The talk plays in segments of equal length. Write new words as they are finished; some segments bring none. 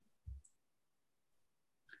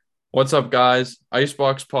What's up, guys?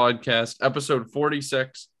 Icebox Podcast, episode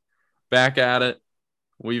 46. Back at it.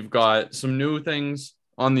 We've got some new things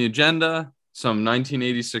on the agenda. Some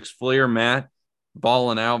 1986 Fleer. Matt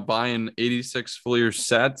balling out, buying 86 Fleer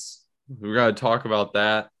sets. We got to talk about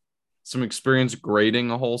that. Some experience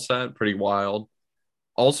grading a whole set. Pretty wild.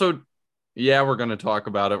 Also, yeah, we're going to talk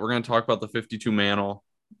about it. We're going to talk about the 52 Mantle.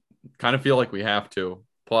 Kind of feel like we have to.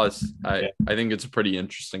 Plus, I, Yeah, I think it's a pretty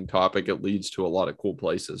interesting topic. It leads to a lot of cool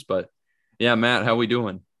places. But yeah, Matt, how we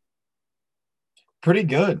doing? pretty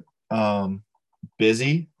good.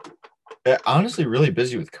 Busy. Honestly, really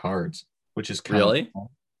busy with cards, which is kind of Really? fun.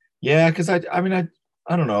 Yeah, because I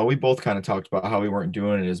don't know. We both kind of talked about how we weren't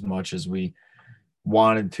doing it as much as we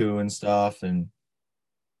wanted to and stuff, and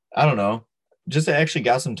I don't know. Just actually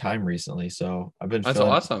got some time recently, so I've been That's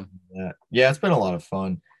feeling awesome. that. Yeah, it's been a lot of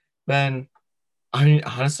fun. Then,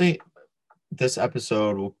 honestly, this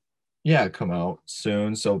episode will, yeah, come out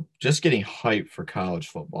soon. So just getting hyped for college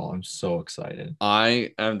football. I'm so excited.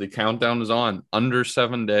 I am the countdown is on. Under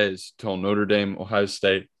 7 days till Notre Dame, Ohio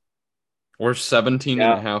State. We're 17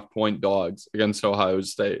 and a Yeah. half point dogs against Ohio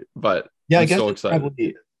State, but Yeah, I I'm guess so it's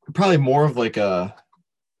excited. probably more of like a,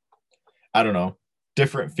 I don't know,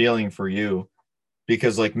 different feeling for you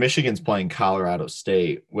because like Michigan's playing Colorado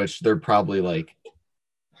State, which they're probably like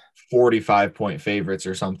 45-point favorites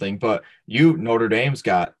or something, but Notre Dame's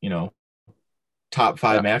got, top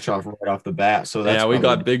five Yeah. match off right off the bat. So that's Yeah, we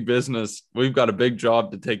probably got big business. We've got a big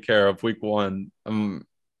job to take care of week one. yeah,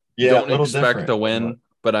 a Don't little expect different. to But win,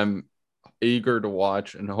 but I'm eager to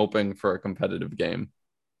watch and hoping for a competitive game.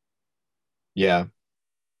 yeah.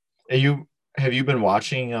 Have you been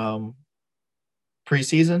watching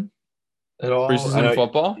preseason at all? I Preseason know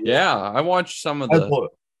football? Yeah, I watched some of the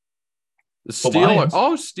the Steelers. Lions.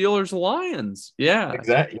 Oh, Steelers Lions. Yeah,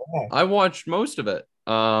 Exactly. Yeah. I watched most of it.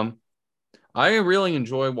 I really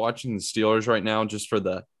enjoy watching the Steelers right now just for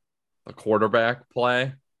the quarterback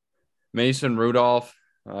play. Mason Rudolph.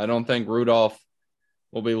 I don't think Rudolph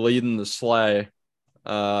will be leading the sleigh.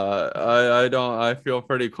 I don't. I feel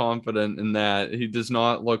pretty confident in that. He does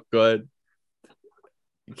not look good.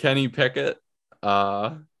 Kenny Pickett.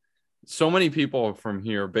 Uh, so many people from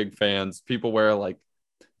here, big fans. People wear like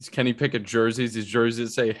these Kenny Pickett jerseys. These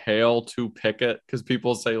jerseys say "Hail to Pickett" because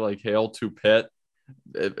people say like "Hail to Pitt."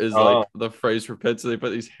 It is Oh, like the phrase for Pitt. So they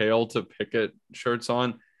put these "Hail to Pickett" shirts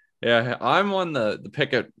on. Yeah, I'm on the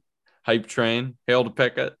Pickett hype train. Hail to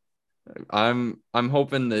Pickett. I'm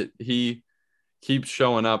hoping that he keeps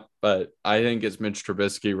showing up, but I think it's Mitch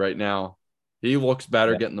Trubisky right now. He looks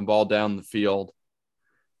better yeah. getting the ball down the field.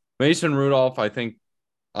 Mason Rudolph, I think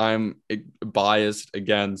I'm biased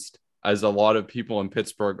against, as a lot of people in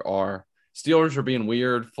Pittsburgh are. Steelers are being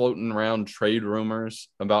weird, floating around trade rumors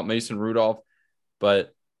about Mason Rudolph,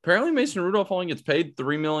 but apparently Mason Rudolph only gets paid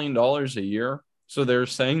 $3 million a year. So they're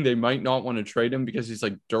saying they might not want to trade him because he's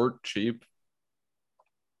like dirt cheap.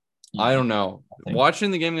 I Yeah, don't know. I think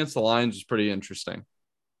Watching the game against the Lions is pretty interesting.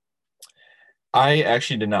 I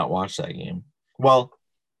actually did not watch that game. Well,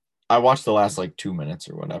 I watched the last like 2 minutes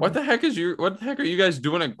or What whatever. the heck is your what the heck are you guys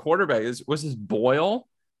doing at quarterback? Was this Boyle?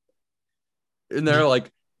 And they're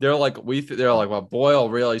like, well, Boyle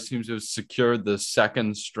really seems to have secured the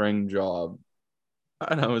second string job.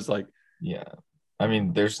 And I was like, Yeah. I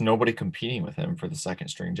mean, there's nobody competing with him for the second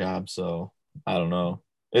string job, so I don't know.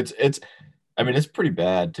 It's I mean, it's pretty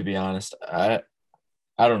bad to be honest. I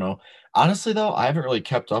don't know. Honestly though, I haven't really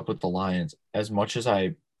kept up with the Lions as much as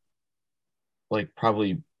I like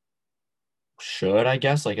probably should, I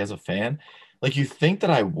guess, like as a fan. Like you think that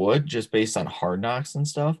I would just based on Hard Knocks and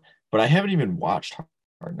stuff, but I haven't even watched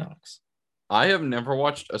Hard Knocks. I have never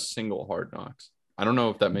watched a single Hard Knocks. I don't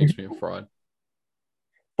know if that makes me a fraud.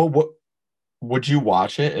 But what would you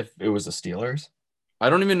watch it if it was the Steelers? I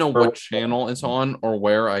don't even know Or what channel it's on or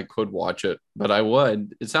where I could watch it, but I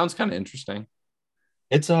would. It sounds kind of interesting.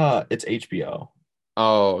 it's HBO.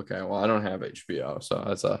 Oh, okay. Well, I don't have HBO, so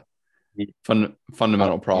that's a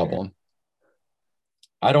fundamental Yeah. problem.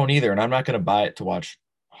 I don't either, and I'm not going to buy it to watch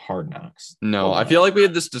Hard Knocks No, I feel football. like we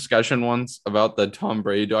had this discussion once about the Tom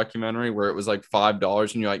Brady documentary where it was like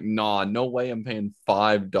 $5, and you're like, nah, no way I'm paying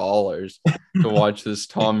 $5 to watch this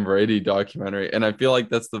Tom Brady documentary. And I feel like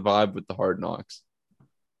that's the vibe with the Hard Knocks.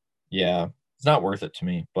 Yeah, it's not worth it to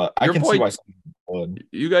me, but I Your can see boy, why some people would.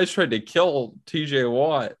 you guys tried to kill TJ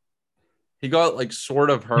Watt. He got like sort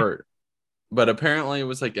of hurt, but apparently it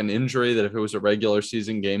was like an injury that if it was a regular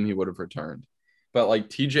season game, he would have returned. But like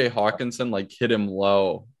TJ Hawkinson like hit him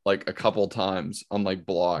low like a couple times on like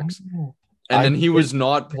blocks. Oh. And then I he it, was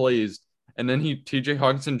not pleased. And then TJ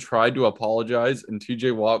Hawkinson tried to apologize, and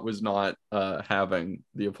TJ Watt was not having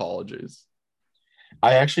the apologies.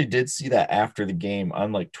 I actually did see that after the game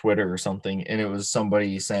on like Twitter or something, and it was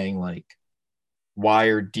somebody saying like, why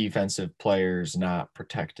are defensive players not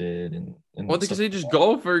protected Well, and because stuff they like just that.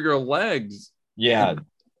 go for your legs. Yeah, It,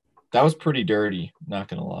 that was pretty dirty, not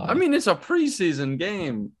gonna I lie. mean, it's a preseason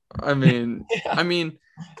game. I mean, Yeah. I mean,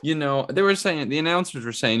 they were saying the announcers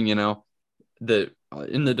were saying, that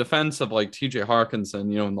in the defense of like TJ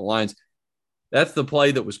Hawkinson, in the Lions, that's the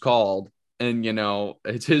play that was called. And,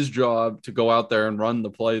 it's his job to go out there and run the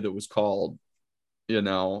play that was called, you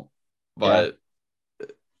know, Yeah. but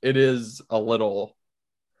it is a little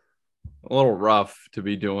rough to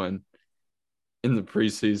be doing in the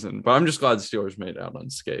preseason. But I'm just glad the Steelers made out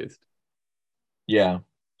unscathed. Yeah.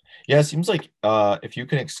 Yeah, it seems like if you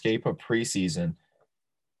can escape a preseason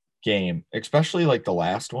game, especially like the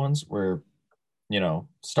last ones where,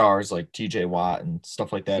 stars like TJ Watt and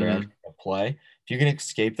stuff like that are Mm-hmm. actually gonna play. If you can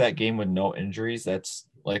escape that game with no injuries, that's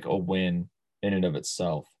like a win in and of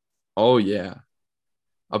itself. Oh, yeah.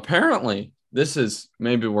 Apparently, this is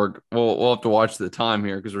maybe we'll have to watch the time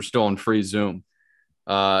here because we're still on free Zoom.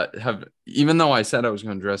 Have Even though I said I was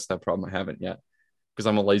going to address that problem, I haven't yet because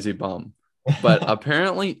I'm a lazy bum. But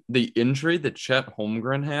apparently, the injury that Chet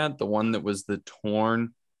Holmgren had, the one that was the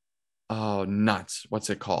torn, oh nuts, what's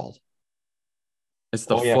it called? It's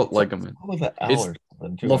the Oh yeah, foot it's ligament. with an L It's or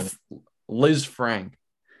something too. Lef- Liz Frank.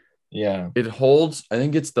 Yeah. It holds. I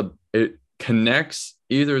think it connects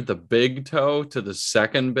either the big toe to the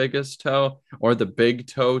second biggest toe or the big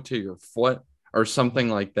toe to your foot or something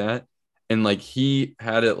like that. And like he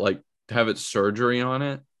had it like to have it surgery on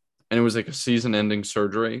it, and it was like a season-ending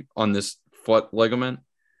surgery on this foot ligament.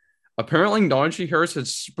 Apparently, Najee Harris had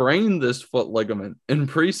sprained this foot ligament in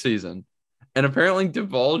preseason, and apparently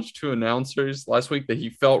divulged to announcers last week that he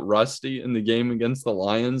felt rusty in the game against the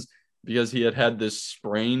Lions because he had this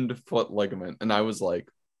sprained foot ligament. And I was like,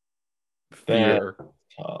 That's fear.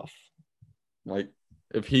 tough. Like,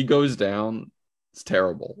 if he goes down, it's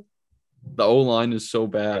terrible. The O line is so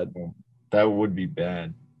bad. That would be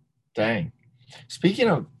bad. Dang. Speaking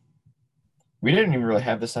of, we didn't even really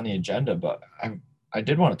have this on the agenda, but I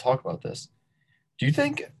did want to talk about this. Do you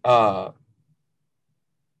think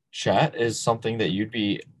chat is something that you'd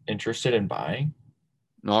be interested in buying?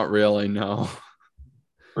 Not really, no.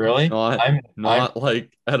 Really? Not I'm not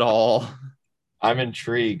like at all. I'm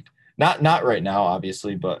intrigued. Not right now,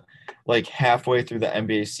 obviously, but like halfway through the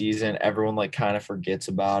NBA season, everyone like kind of forgets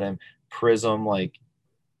about him. Prism like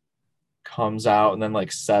comes out and then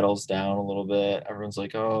like settles down a little bit. Everyone's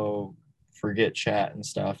like, oh, forget chat and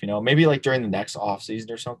stuff, maybe like during the next off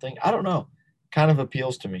season or something. I don't know. Kind of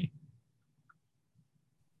appeals to me.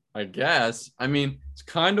 I guess. I mean, it's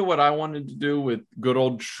kind of what I wanted to do with good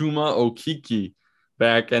old Chuma Okiki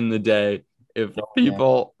back in the day. If Oh, yeah.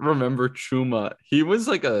 people remember Chuma, he was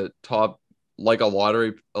like a top, like a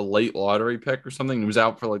late lottery pick or something. He was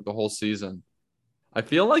out for like the whole season. I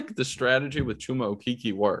feel like the strategy with Chuma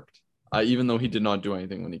Okiki worked, even though he did not do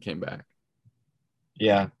anything when he came back.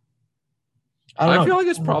 Yeah. I I don't feel like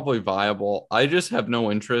it's know. probably viable. I just have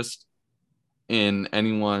no interest in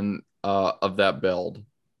anyone of that build.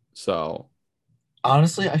 So,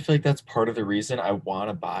 Honestly, I feel like that's part of the reason I want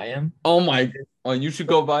to buy him. oh my, oh, you should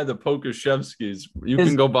go buy the Pokashevskis. You can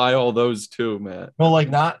Is go buy all those too, Matt. well, like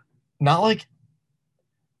not like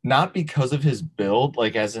not because of his build,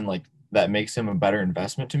 like as in like that makes him a better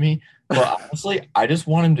investment to me, but honestly, I just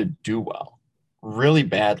want him to do well, really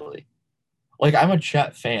badly. Like I'm a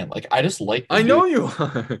Chet fan. Like I just like the I dude. know you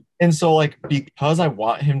are. And so like because I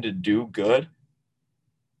want him to do good,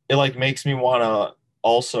 it like makes me want to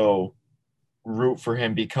also root for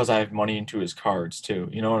him because I have money into his cards too.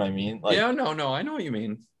 You know what I mean? Like Yeah, no, no, I know what you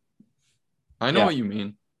mean. I know yeah, what you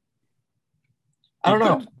mean. I He don't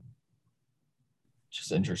know. could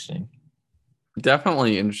Just interesting.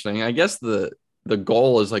 definitely interesting. I guess the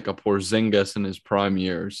goal is like a Porzingis in his prime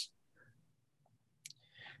years.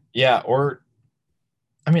 Yeah, or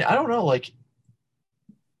I mean, I don't know, like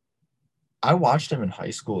I watched him in high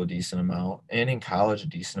school a decent amount and in college a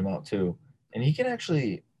decent amount too. And he can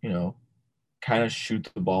actually, kind of shoot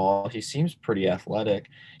the ball. He seems pretty athletic.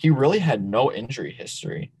 He really had no injury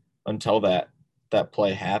history until that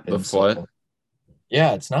play The happened. foot. So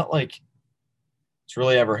yeah, it's not like it's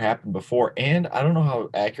really ever happened before. And I don't know how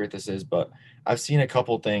accurate this is, but I've seen a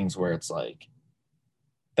couple things where it's like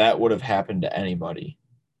that would have happened to anybody.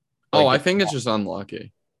 Oh, Like I it's think it's not, just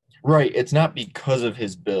unlucky. right, it's not because of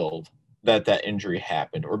his build that injury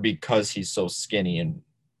happened or because he's so skinny and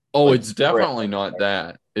Oh, like it's definitely not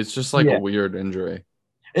that. It's just like a yeah, weird injury.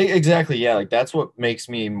 exactly. Yeah, like that's what makes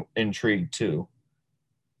me intrigued too.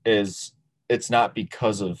 Is it's not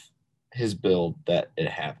because of his build that it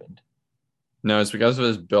happened. No, it's because of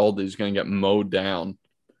his build. He's going to get mowed down.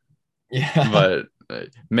 Yeah. But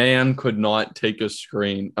man could not take a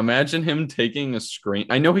screen. Imagine him taking a screen.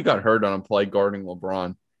 I know he got hurt on a play guarding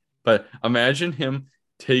LeBron, but imagine him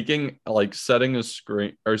taking like setting a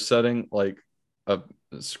screen or setting like a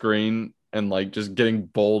screen and like just getting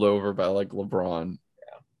bowled over by like LeBron or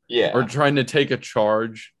Yeah. trying to take a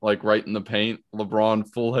charge like right in the paint. LeBron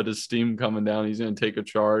full head of steam coming down. He's going to take a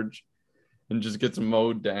charge and just gets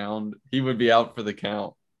mowed down. He would be out for the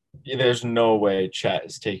count. There's no way Chet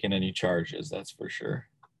is taking any charges, that's for sure.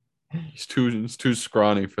 He's too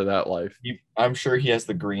scrawny for that life. I'm sure he has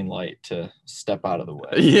the green light to step out of the way.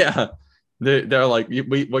 Yeah. They're like,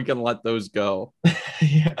 we can let those go.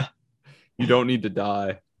 Yeah. You don't need to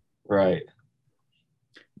die. Right.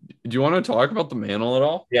 Do you want to talk about the mantle at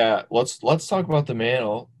all? Yeah, let's talk about the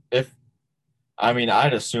mantle. If I mean,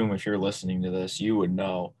 I'd assume if you're listening to this, you would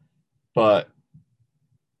know. But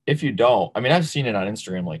if you don't, I mean, I've seen it on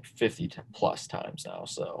Instagram like 50 plus times now.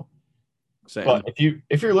 So, but Same.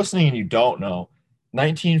 if you're listening and you don't know,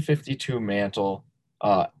 1952 mantle,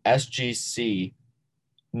 SGC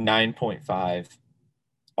 9.5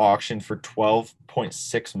 auction for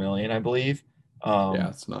 12.6 million, I believe. Yeah,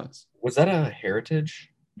 it's nuts. Was that a heritage?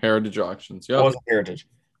 Heritage auctions. That Yep. was a heritage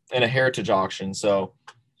and a heritage auction. So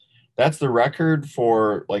that's the record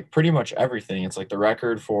for like pretty much everything. It's like the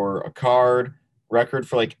record for a card, record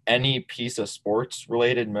for like any piece of sports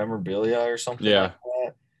related memorabilia or something like Yeah.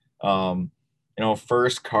 that.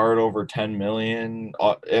 First card over 10 million.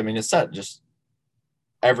 I mean, it's set just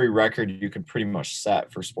every record you can pretty much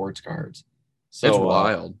set for sports cards. It's So,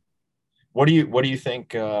 wild. what do you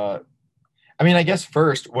think? I mean, I guess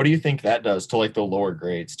first, what do you think that does to like the lower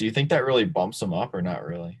grades? Do you think that really bumps them up or not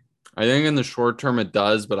really? I think in the short term it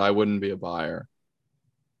does, but I wouldn't be a buyer.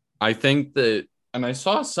 I think that, and I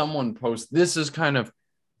saw someone post, this is kind of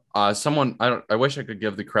someone, I wish I could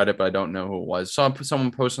give the credit, but I don't know who it was. Saw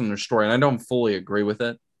someone post on their story, and I don't fully agree with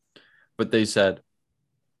it, but they said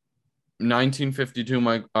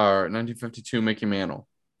 1952 Mickey Mantle.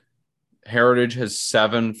 Heritage has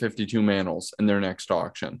 752 Mantles in their next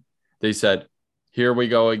auction. They said, here we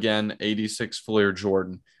go again, 86 Fleer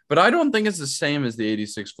Jordan. But I don't think it's the same as the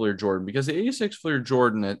 86 Fleer Jordan because the 86 Fleer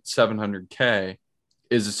Jordan at 700K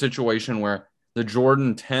is a situation where the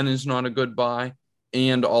Jordan 10 is not a good buy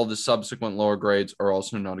and all the subsequent lower grades are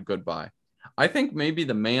also not a good buy. I think maybe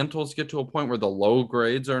the Mantles get to a point where the low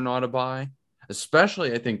grades are not a buy,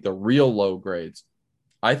 especially I think the real low grades.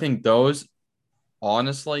 I think those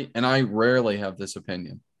honestly, and I rarely have this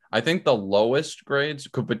opinion. I think the lowest grades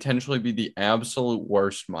could potentially be the absolute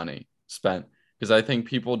worst money spent because I think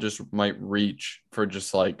people just might reach for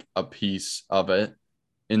just like a piece of it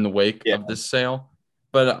in the wake Yeah. of this sale.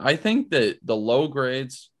 But I think that the low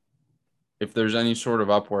grades, if there's any sort of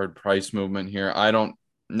upward price movement here,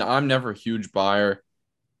 I'm never a huge buyer.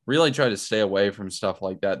 Really try to stay away from stuff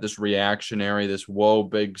like that. This reactionary, this whoa,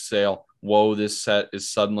 big sale, whoa, this set is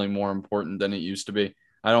suddenly more important than it used to be.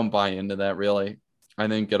 I don't buy into that really. I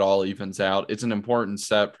think it all evens out. It's an important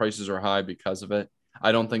set. Prices are high because of it.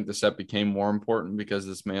 I don't think the set became more important because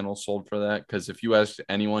this mantle sold for that. Because if you asked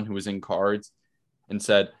anyone who was in cards and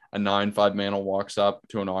said a 9.5 mantle walks up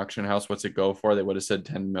to an auction house, what's it go for? They would have said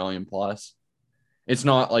 10 million plus. It's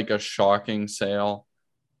not like a shocking sale.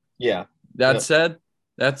 Yeah. That Yep. said,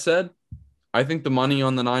 that said, I think the money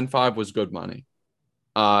on the 9.5 was good money.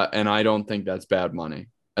 And I don't think that's bad money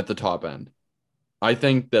at the top end. I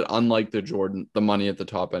think that unlike the Jordan, the money at the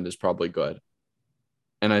top end is probably good.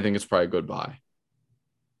 And I think it's probably a good buy.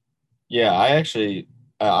 Yeah, I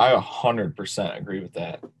 100% agree with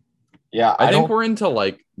that. Yeah, I I think don't. we're into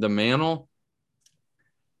like the mantle.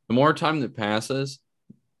 The more time that passes,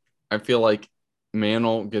 I feel like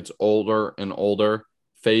mantle gets older and older,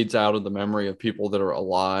 fades out of the memory of people that are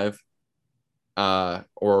alive,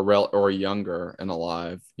 or younger and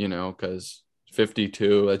alive, because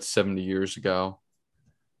 52, that's 70 years ago.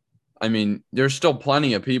 I mean, there's still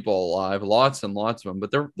plenty of people alive, lots and lots of them,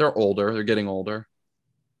 but they're older, they're getting older.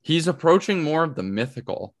 He's approaching more of the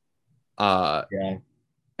mythical. Uh, Yeah,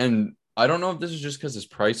 and I don't know if this is just because his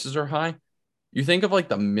prices are high. You think of like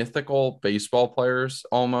the mythical baseball players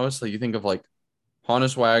almost. Like you think of like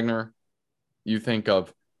Honus Wagner, you think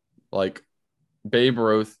of like Babe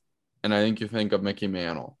Ruth, and I think you think of Mickey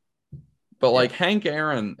Mantle. But yeah. like Hank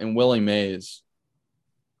Aaron and Willie Mays,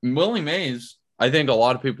 I think a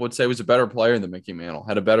lot of people would say was a better player than Mickey Mantle,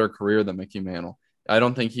 had a better career than Mickey Mantle. I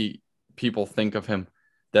don't think people think of him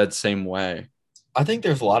that same way. I think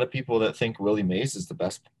there's a lot of people that think Willie Mays is the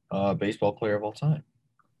best baseball player of all time.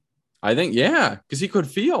 I think, yeah, because he could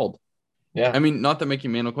field. Yeah. I mean, not that Mickey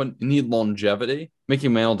Mantle couldn't need longevity. Mickey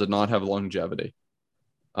Mantle did not have longevity.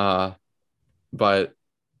 Uh, but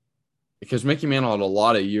because Mickey Mantle had a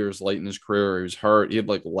lot of years late in his career, he was hurt. He had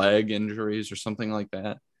like leg injuries or something like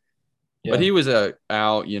that. But Yeah. he was a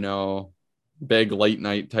out, big late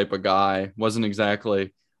night type of guy. Wasn't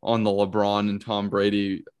exactly on the LeBron and Tom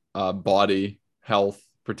Brady body health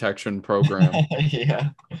protection program.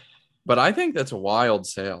 Yeah. But I think that's a wild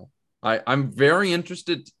sale. I'm very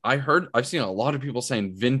interested. I've seen a lot of people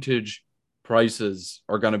saying vintage prices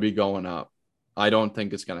are going to be going up. I don't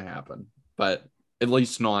think it's going to happen, but at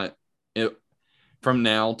least not it, from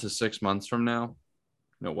now to 6 months from now.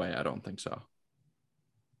 No way. I don't think so.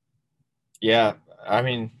 Yeah. I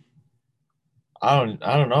mean, I don't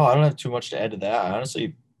know. I don't have too much to add to that. I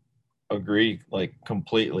honestly agree like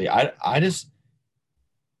completely. I just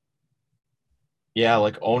yeah,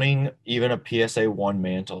 like owning even a PSA 1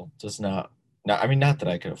 mantle does not I mean not that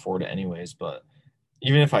I could afford it anyways, but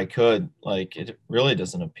even if I could, like it really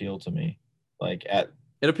doesn't appeal to me. Like at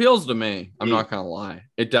It appeals to me. I'm the not going to lie.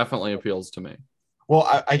 It definitely appeals to me.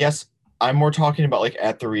 well, I guess I'm more talking about like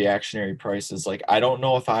at the reactionary prices. Like I don't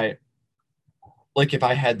know if I like if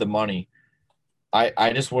I had the money,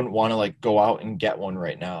 I just wouldn't want to like go out and get one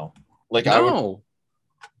right now. Like I would No,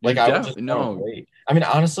 like I would just want to no, wait. I mean,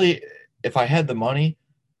 honestly, if I had the money,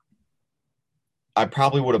 I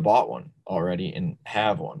probably would have bought one already and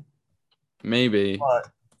have one. maybe. But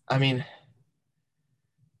I mean,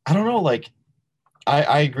 I don't know. Like,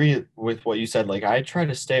 I agree with what you said. Like, I try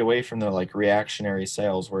to stay away from the like reactionary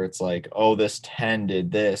sales where it's like, oh, this 10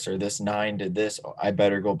 did this or this 9 did this. Oh, I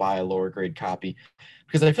better go buy a lower grade copy.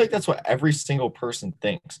 Because I feel like that's what every single person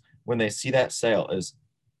thinks when they see that sale is,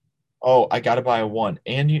 oh, I got to buy a 1.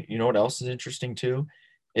 And you know what else is interesting too?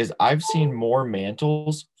 Is I've seen more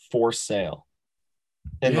mantles for sale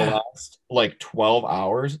in the Yeah. last like 12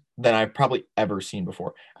 hours than I've probably ever seen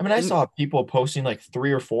before. I mean, I And saw people posting like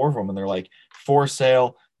 3 or 4 of them and they're like for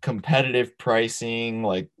sale, competitive pricing,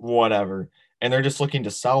 like whatever. And they're just looking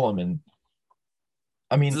to sell them. And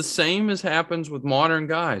I it's mean, the same as happens with modern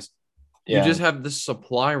guys. You yeah, just have this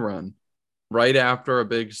supply run right after a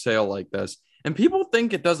big sale like this. And people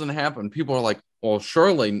think it doesn't happen. People are like, well,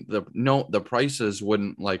 surely the prices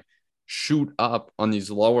wouldn't like shoot up on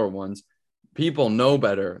these lower ones. People know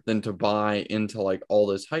better than to buy into like all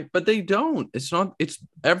this hype, but they don't. It's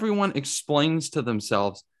everyone explains to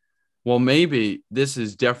themselves, well, maybe this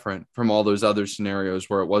is different from all those other scenarios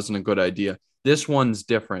where it wasn't a good idea. This one's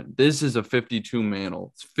different. This is a 52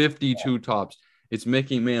 Mantle. It's 52 tops. It's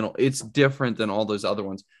Mickey Mantle. It's different than all those other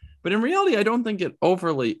ones. But in reality, I don't think it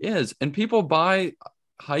overly is. And people buy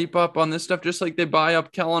hype up on this stuff just like they buy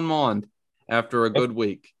up Kellen Mond after a yep, good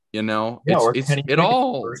week. You know, yeah, or Kenny it Pickett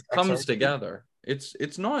all first comes XRP. together.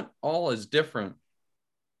 It's not all as different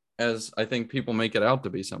as I think people make it out to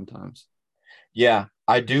be sometimes. Yeah,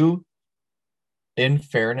 I do. In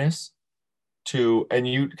fairness to, and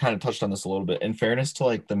you kind of touched on this a little bit, in fairness to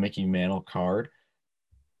like the Mickey Mantle card,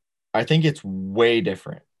 I think it's way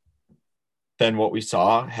different than what we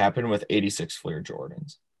saw happen with 86 Fleer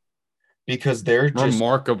Jordans because they're just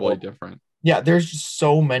Remarkably different. yeah, there's just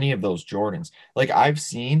so many of those Jordans. Like I've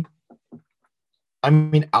seen, I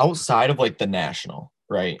mean, outside of like the National,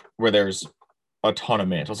 right, where there's a ton of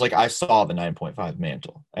mantles. Like I saw the 9.5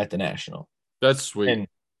 mantle at the National. That's sweet. And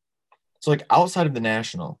so like outside of the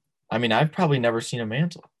National, I mean, I've probably never seen a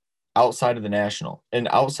mantle outside of the National. And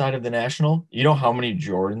outside of the National, you know how many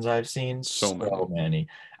Jordans I've seen? So So many. many.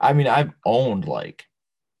 I mean, I've owned like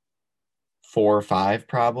 4 or 5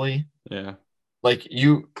 probably. Yeah. Like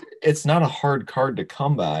you, it's not a hard card to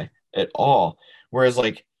come by at all. Whereas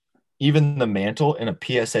like even the mantle in a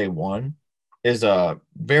PSA 1 is a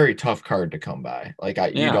very tough card to come by. Like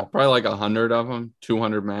you Yeah. don't. Probably like 100 of them,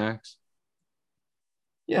 200 max.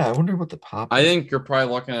 Yeah, I wonder what the pop I is. think you're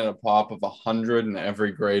probably looking at a pop of 100 in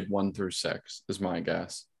every grade 1 through 6, is my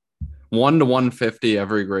guess. 1 to 150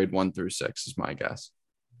 every grade 1 through 6 is my guess.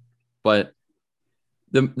 But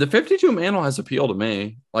the 52 Mantle has appeal to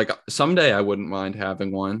me. Like someday I wouldn't mind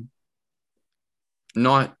having one.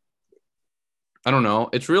 Not, I don't know.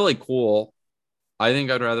 It's really cool. I think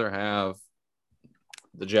I'd rather have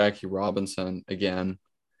the Jackie Robinson again.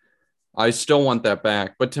 I still want that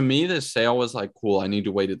back. But to me, this sale was like, cool. I need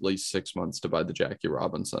to wait at least 6 months to buy the Jackie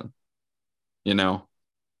Robinson, you know,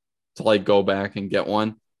 to like go back and get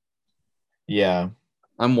one. Yeah.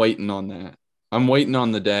 I'm waiting on that. I'm waiting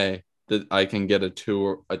on the day that I can get a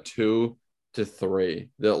 2 to 3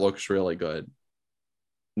 that looks really good.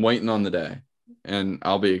 I'm waiting on the day, and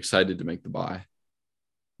I'll be excited to make the buy.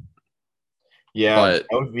 Yeah, But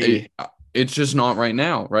that would be it's just not right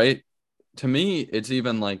now, right? To me, it's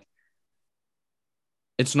even like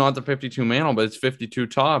it's not the 52 mantle, but it's 52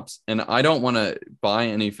 tops. And I don't want to buy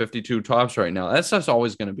any 52 tops right now. That stuff's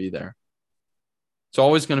always going to be there. It's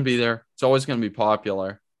always going to be there. It's always going to be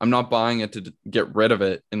popular. I'm not buying it to get rid of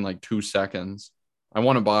it in like 2 seconds. I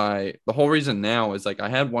want to buy the whole reason now is like I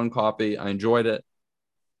had one copy, I enjoyed it,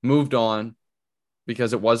 moved on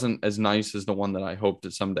because it wasn't as nice as the one that I hope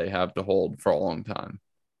to someday have to hold for a long time.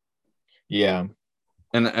 Yeah.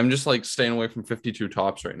 And I'm just like staying away from 52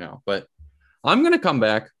 tops right now. But I'm going to come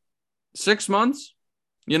back 6 months.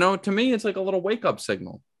 To me, it's like a little wake up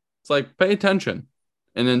signal. It's like, pay attention.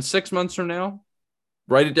 And then 6 months from now,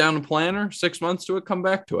 write it down in a planner, 6 months to it, come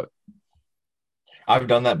back to it. I've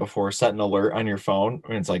done that before. Set an alert on your phone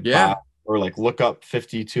and it's like Yeah. or like look up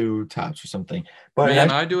 52 tops or something. But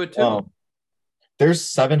Man, I do it too. There's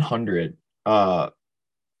 700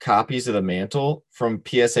 copies of the mantle from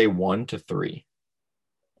PSA 1 to 3.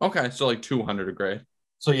 Okay, so like 200 a grade.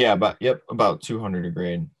 So yeah, about 200 a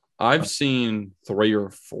grade. I've seen 3 or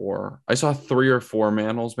 4. I saw 3 or 4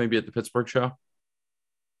 mantles maybe at the Pittsburgh show.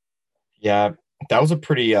 Yeah, that was a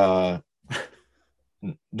pretty that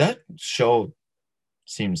show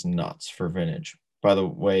seems nuts for vintage by the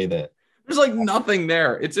way that There's like nothing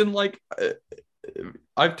there. It's in like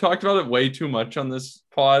I've talked about it way too much on this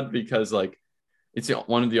pod because like it's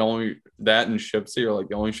one of the only that and Shipsy are like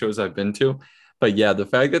the only shows I've been to. But yeah, the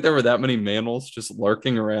fact that there were that many mantles just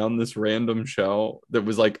lurking around this random show that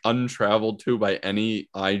was like untraveled to by any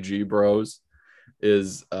IG bros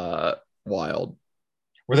is wild.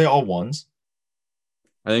 were they all ones?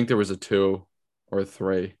 I think there was a 2 or a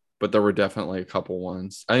 3, but there were definitely a couple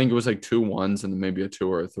ones. I think it was like 2 ones and then maybe a 2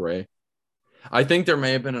 or a 3. I think there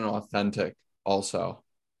may have been an authentic also.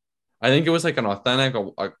 I think it was like an authentic,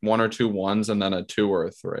 a 1 or 2 ones, and then a 2 or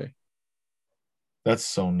a 3. That's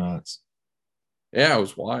so nuts. Yeah, it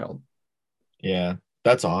was wild. Yeah,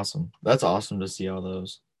 that's awesome. That's awesome to see all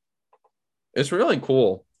those. It's really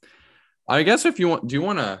cool. I guess if you want, do you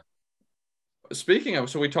want to, speaking of,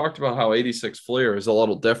 so we talked about how 86 Fleer is a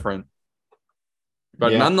little different,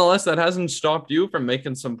 but Yeah. nonetheless, that hasn't stopped you from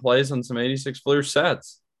making some plays on some 86 Fleer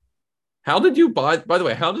sets. How did you buy, by the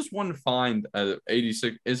way, how does one find a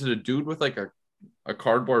 86? Is it a dude with like a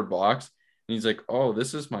cardboard box? And he's like, oh,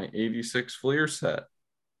 this is my 86 Fleer set.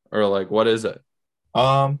 Or like, what is it?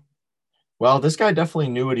 Well, this guy definitely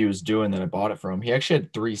knew what he was doing that I bought it from. He actually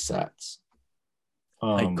had 3 sets.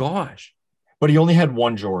 My gosh. But he only had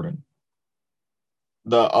one Jordan.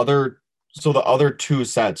 The other 2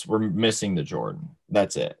 sets were missing the Jordan.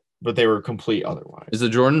 That's it. But they were complete otherwise. Is the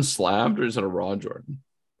Jordan slabbed or is it a raw Jordan?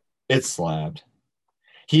 It's slabbed.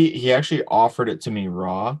 He actually offered it to me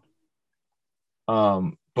raw.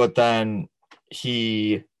 But then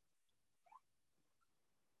he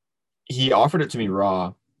offered it to me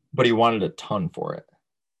raw, but he wanted a ton for it.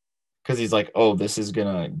 Because he's like, oh, this is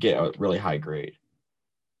gonna get a really high grade.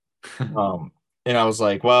 And I was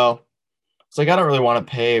like, well, it's like I don't really want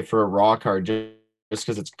to pay for a raw card just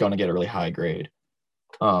because it's gonna get a really high grade.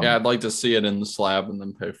 Yeah, I'd like to see it in the slab and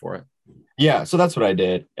then pay for it. Yeah, so that's what I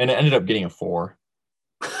did, and it ended up getting a 4.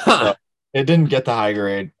 So it didn't get the high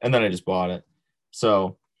grade, and then I just bought it.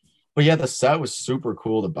 So, but yeah, the set was super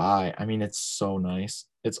cool to buy. I mean, it's so nice.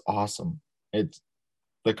 It's awesome.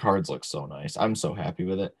 The cards look so nice. I'm so happy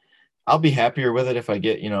with it. I'll be happier with it if I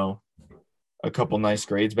get, a couple nice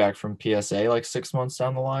grades back from PSA like 6 months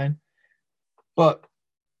down the line. But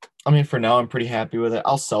I mean, for now, I'm pretty happy with it.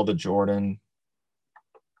 I'll sell the Jordan.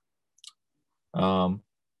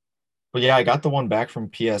 But yeah, I got the one back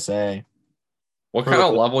from PSA. What kind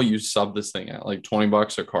of level you sub this thing at? Like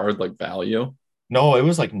 $20 a card, like value? No, it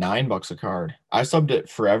was like $9 a card. I subbed it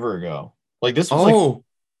forever ago. Like this was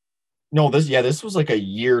this was like a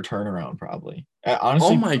year turnaround probably. Honestly,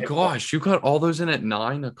 oh my gosh, you got all those in at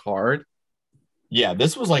 $9 a card? Yeah,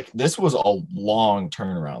 this was a long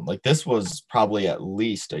turnaround. Like this was probably at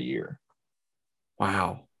least a year.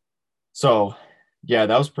 Wow. So yeah,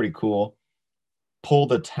 that was pretty cool.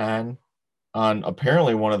 Pulled a 10 on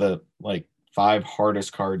apparently one of the like 5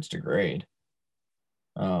 hardest cards to grade.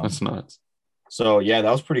 That's nuts. So yeah,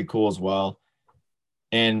 that was pretty cool as well.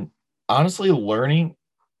 And honestly,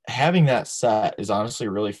 having that set is honestly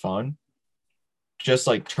really fun. Just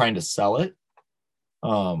like trying to sell it.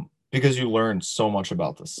 Because you learn so much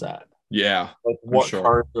about the set. Yeah. Like what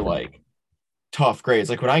cards are like tough grades.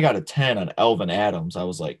 Like when I got a 10 on Elvin Adams, I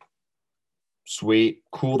was like, sweet,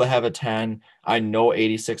 cool to have a 10. I know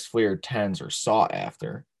 86 Fleer 10s are sought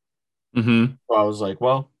after. Mm-hmm. So I was like,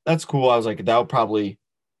 well, that's cool. I was like, that'll probably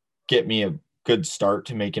get me a good start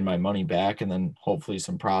to making my money back and then hopefully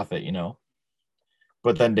some profit,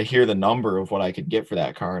 But then to hear the number of what I could get for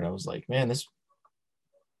that card, I was like, man, this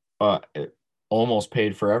almost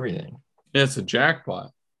paid for everything. Yeah, it's a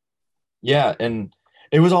jackpot. Yeah, and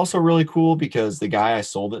it was also really cool because the guy I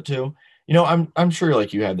sold it to, I'm sure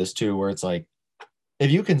like you had this too, where it's like if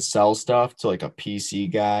you can sell stuff to like a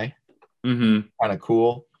PC guy, Mm-hmm. kind of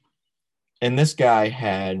cool. And this guy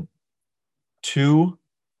had two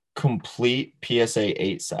complete PSA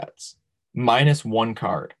 8 sets minus one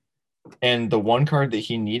card. And the one card that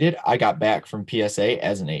he needed, I got back from PSA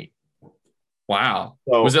as an 8. Wow.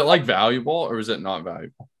 Was So it like valuable or was it not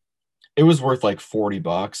valuable? it was worth like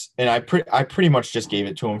 $40. And I pretty much just gave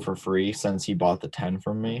it to him for free since he bought the 10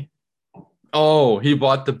 from me. Oh, he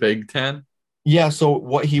bought the Big Ten? Yeah, so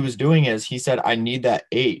what he was doing is he said, I need that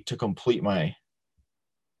 8 to complete my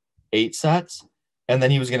 8 sets. And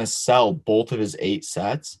then he was going to sell both of his 8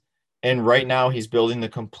 sets. And right now he's building the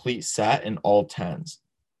complete set in all 10s.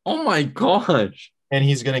 Oh my gosh. And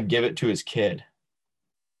he's going to give it to his kid.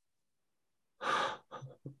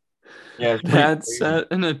 Yeah, it's pretty That crazy. set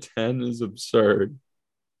in a 10 is absurd.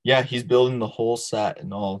 Yeah, he's building the whole set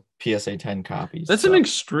and all PSA 10 copies. That's an So,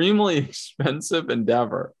 extremely expensive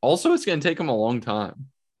endeavor. Also, it's going to take him a long time.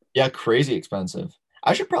 yeah, crazy expensive.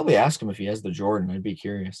 I should probably ask him if he has the Jordan. I'd be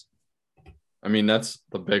curious. I mean, that's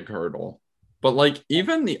the big hurdle. But like,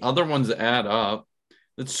 even the other ones add up.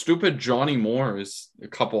 That stupid Johnny Moore is a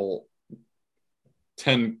couple,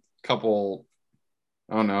 10, couple,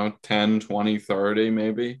 I don't know, 10, 20, 30,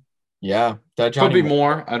 maybe. Yeah, that Could Johnny be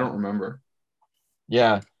Moore. more. I don't remember.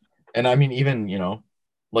 Yeah. And I mean, even,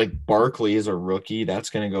 like Barkley is a rookie. That's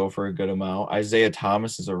going to go for a good amount. Isaiah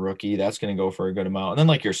Thomas is a rookie. That's going to go for a good amount. And then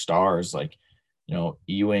like your stars, like,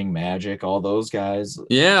 Ewing, Magic, all those guys,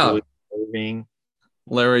 Yeah. Julius Erving.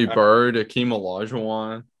 Larry Bird, Akeem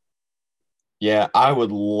Olajuwon. Yeah, I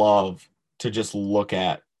would love to just look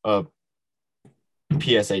at a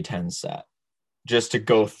PSA 10 set. Just to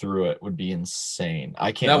go through it would be insane.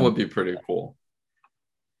 I can't. That would be pretty cool.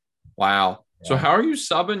 Wow. So Yeah. how are you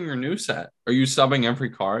subbing your new set? Are you subbing every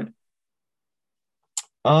card?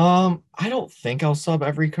 I don't think I'll sub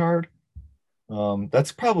every card.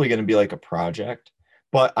 That's probably going to be like a project,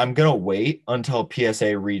 but I'm gonna wait until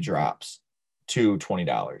PSA redrops to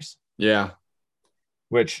 $20, Yeah.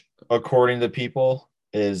 which according to people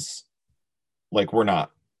is like we're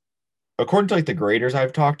not. According to like the graders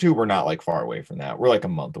I've talked to, we're not like far away from that. We're like a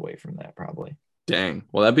month away from that probably. Dang.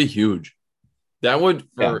 Well, that'd be huge. That would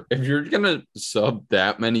Yeah. for if you're gonna sub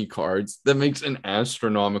that many cards, that makes an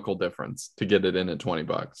astronomical difference to get it in at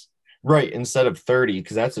 $20. Right, instead of 30,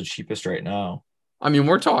 because that's the cheapest right now. I mean,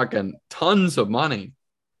 we're talking tons of money,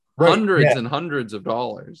 Right. hundreds Yeah. and hundreds of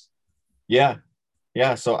dollars. Yeah.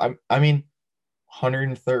 Yeah. So I mean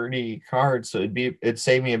 130 cards. So it'd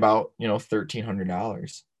save me about,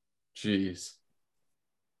 $1,300. Jeez.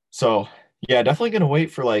 So yeah, definitely gonna wait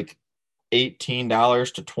for like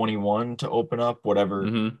 $18 to 21 to open up whatever,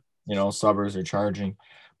 Mm-hmm. subbers are charging.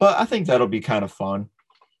 But I think that'll be kind of fun,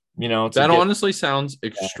 to That get. honestly sounds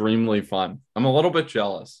extremely fun. I'm a little bit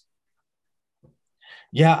jealous.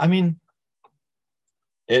 Yeah, I mean,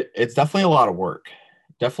 it's definitely a lot of work.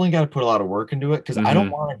 Definitely got to put a lot of work into it because I don't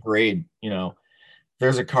Mm-hmm. want to grade,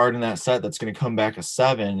 there's a card in that set that's going to come back a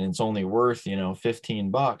 7 and it's only worth,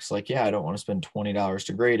 $15. Like, yeah, I don't want to spend $20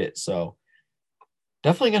 to grade it. So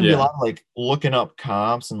definitely going to be a Yeah. lot of like looking up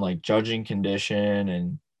comps and like judging condition.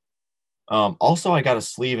 And also I got to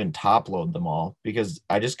sleeve and top load them all because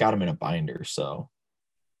I just got them in a binder. So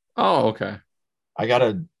Oh, okay. I got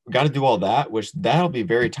to do all that, which that'll be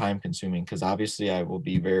very time consuming because obviously I will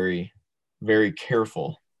be very, very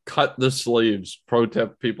careful. Cut the sleeves. Pro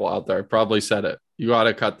tip, people out there. I probably said it. You got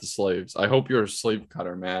to cut the sleeves. I hope you're a sleeve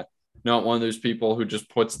cutter, Matt. Not one of those people who just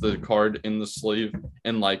puts the card in the sleeve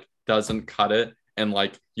and like doesn't cut it. And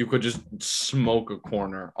like you could just smoke a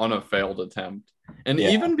corner on a failed attempt. And Yeah.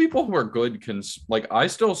 even people who are good can, like, I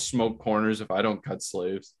still smoke corners if I don't cut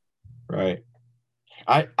sleeves. Right.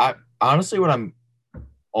 I honestly, what I'm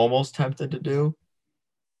almost tempted to do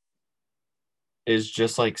is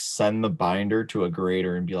just like send the binder to a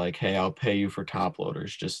grader and be like, hey, I'll pay you for top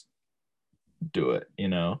loaders. Just do it,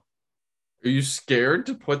 Are you scared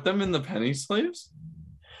to put them in the penny sleeves?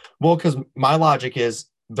 Well, because my logic is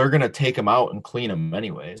they're going to take them out and clean them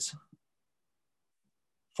anyways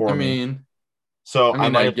for I me. mean, So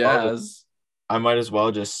I guess. I might as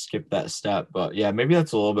well just skip that step. But yeah, maybe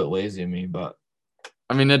that's a little bit lazy of me, but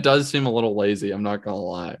I mean, it does seem a little lazy. I'm not gonna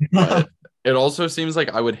lie, but it also seems like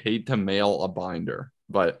I would hate to mail a binder.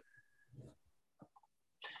 But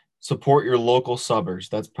support your local subbers.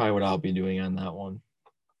 That's probably what I'll be doing on that one.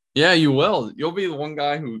 yeah, you will. You'll be the one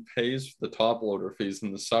guy who pays the top loader fees,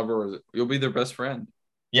 and the subber. You'll be their best friend.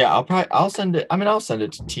 Yeah, I'll send it. I mean, I'll send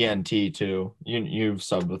it to TNT too. You've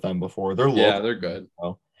subbed with them before. They're Yeah, local. they're good.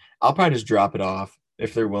 So I'll probably just drop it off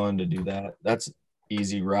if they're willing to do that. That's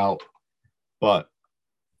easy route. But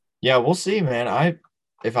yeah, we'll see, man.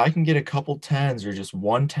 If I can get a couple tens or just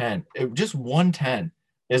 110, just 110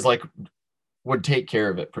 is like would take care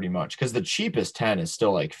of it pretty much because the cheapest 10 is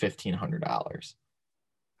still like $1,500.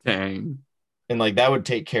 Dang, And like that would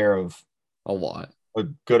take care of a lot. a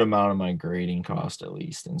good amount of my grading cost at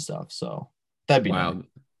least and stuff. So that'd be nice. Wow,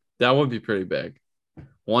 that would be pretty big.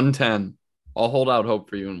 110. I'll hold out hope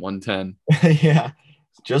for you in 110. Yeah,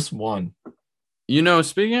 just one.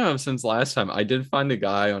 Speaking of since last time, I did find a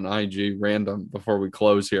guy on IG random before we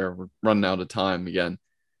close here. We're running out of time again.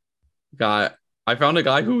 Guy, I found a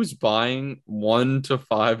guy who was buying $1 to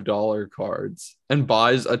 $5 cards and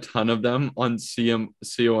buys a ton of them on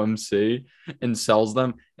COMC and sells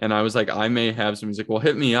them. And I was like, I may have some. He's like, well,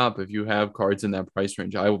 hit me up if you have cards in that price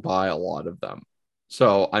range. I will buy a lot of them.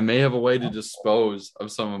 So I may have a way to dispose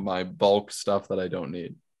of some of my bulk stuff that I don't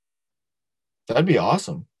need. That'd be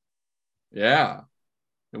awesome. Yeah,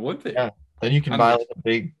 it would be. Yeah. Then you can I'm buy just, like a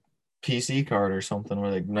big PC card or something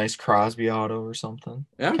with a nice Crosby auto or something.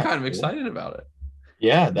 yeah, I'm Kind kind of of cool. excited about it.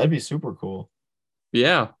 Yeah, that'd be super cool.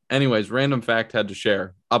 Yeah. Anyways, random fact had to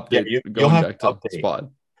share. Yeah, Update you'll going have back to to update. Spot.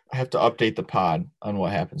 I have to update the pod on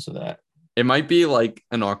what happens to that. It might be like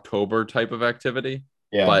an October type of activity,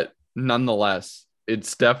 Yeah. but nonetheless,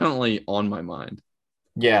 it's definitely on my mind.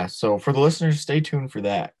 Yeah, so for the listeners, stay tuned for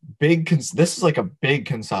that. This is like a big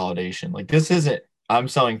consolidation. Like this isn't I'm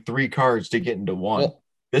selling three cards to get into one. Well,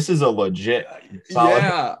 This is a legit consolidation.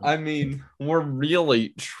 yeah, I mean, we're really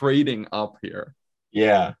trading up here.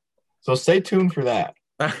 Yeah. So stay tuned for that.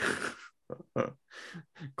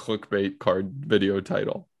 Clickbait card video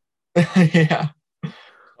title. Yeah.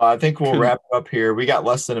 I think we'll wrap it up here. We got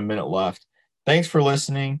less than a minute left. Thanks for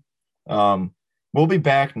listening. We'll be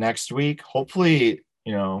back next week. Hopefully,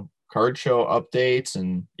 card show updates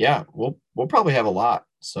and yeah, we'll probably have a lot.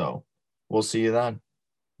 So we'll see you then.